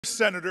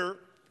Senator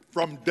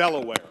from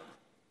Delaware.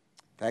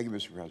 Thank you,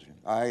 Mr. President.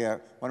 I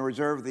want to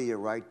reserve the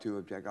right to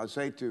object. I'll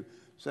say to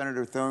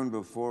Senator Thune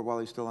while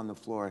he's still on the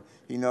floor,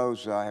 he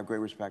knows I have great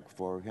respect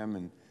for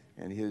him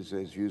and his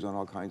views on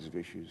all kinds of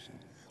issues.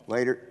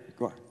 Later,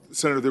 go on.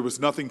 Senator, there was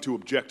nothing to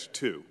object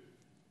to.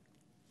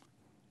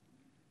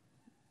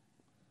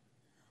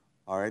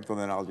 All right, well,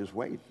 then I'll just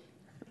wait.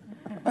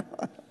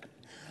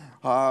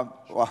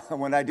 Well,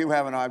 when I do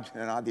have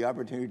the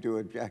opportunity to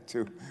object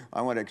to,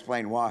 I want to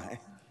explain why.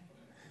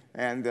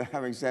 And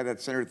having said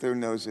that, Senator Thune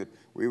knows that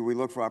we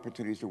look for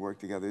opportunities to work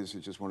together. This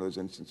is just one of those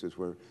instances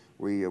where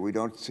we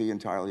don't see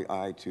entirely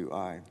eye to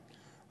eye.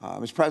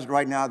 Mr. President,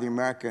 right now the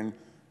American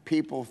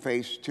people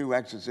face two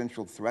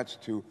existential threats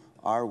to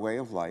our way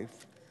of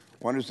life.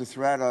 One is the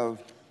threat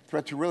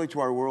to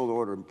our world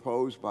order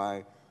imposed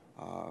by,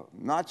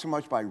 not so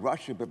much by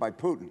Russia, but by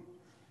Putin,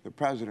 the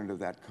president of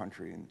that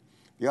country. And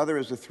the other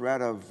is the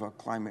threat of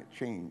climate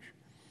change.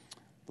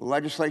 The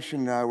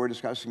legislation we're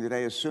discussing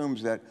today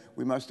assumes that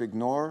we must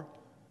ignore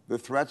the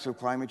threats of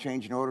climate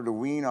change in order to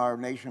wean our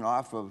nation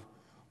off of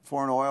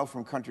foreign oil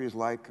from countries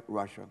like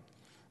Russia.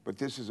 But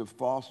this is a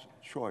false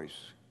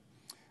choice.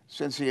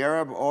 Since the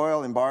Arab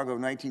oil embargo of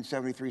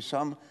 1973,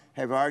 some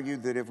have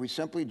argued that if we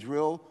simply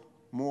drill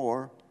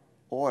more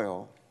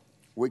oil,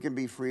 we can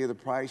be free of the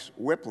price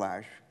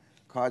whiplash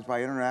caused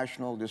by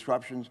international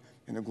disruptions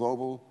in the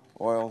global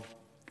oil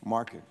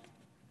market.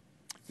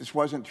 This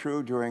wasn't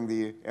true during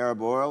the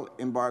Arab oil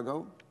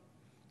embargo.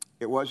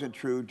 It wasn't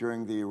true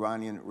during the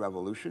Iranian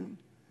Revolution.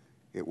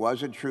 It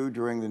wasn't true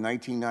during the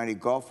 1990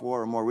 Gulf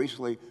War, or more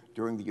recently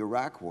during the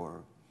Iraq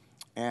War.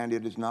 And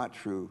it is not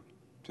true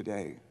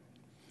today.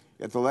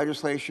 Yet the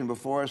legislation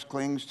before us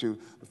clings to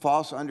the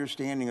false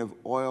understanding of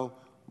oil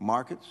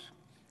markets.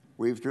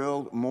 We've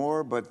drilled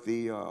more, but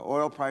the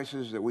oil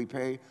prices that we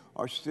pay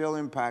are still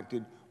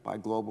impacted by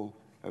global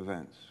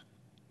events.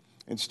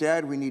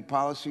 Instead, we need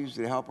policies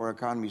that help our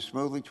economy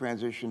smoothly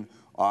transition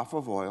off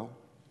of oil,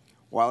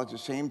 while at the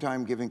same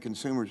time giving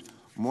consumers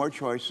more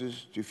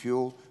choices to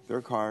fuel their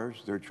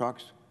cars, their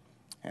trucks,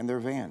 and their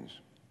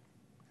vans.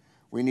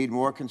 We need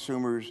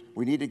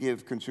to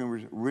give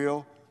consumers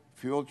real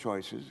fuel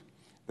choices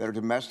that are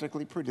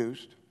domestically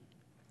produced,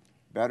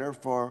 better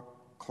for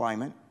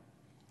climate,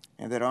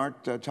 and that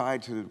aren't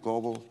tied to the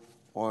global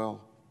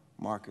oil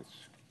markets.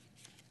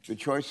 The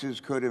choices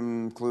could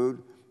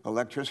include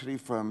electricity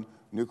from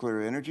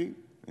nuclear energy,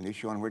 an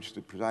issue on which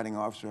the presiding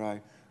officer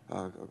and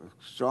I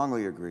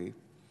strongly agree,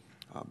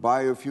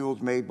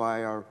 biofuels made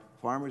by our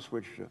farmers,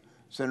 which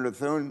Senator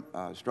Thune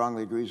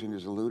strongly agrees and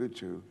has alluded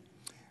to,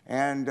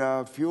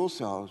 and fuel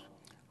cells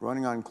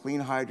running on clean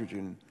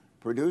hydrogen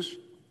produced,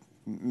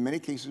 in many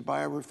cases,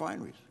 by our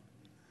refineries.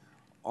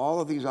 All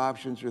of these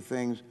options are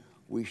things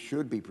we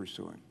should be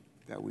pursuing,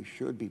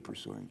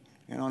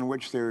 and on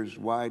which there's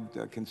wide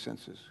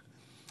consensus.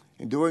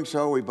 In doing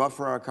so, we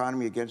buffer our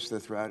economy against the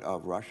threat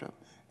of Russia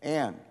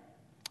and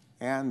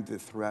the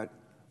threat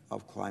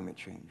of climate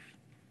change.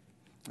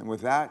 And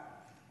with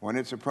that, when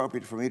it's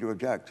appropriate for me to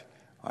object,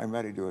 I'm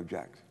ready to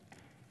object.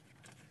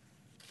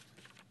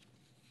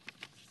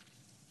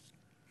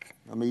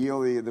 Let me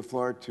yield the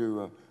floor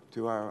to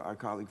our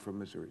colleague from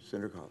Missouri,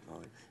 Senator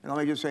Carper. And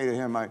let me just say to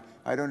him, I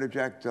don't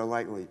object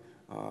lightly.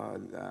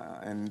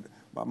 And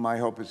my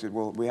hope is that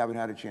we haven't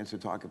had a chance to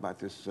talk about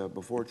this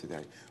before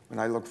today. And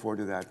I look forward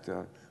to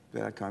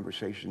that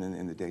conversation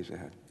in the days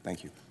ahead.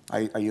 Thank you.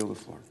 I yield the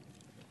floor.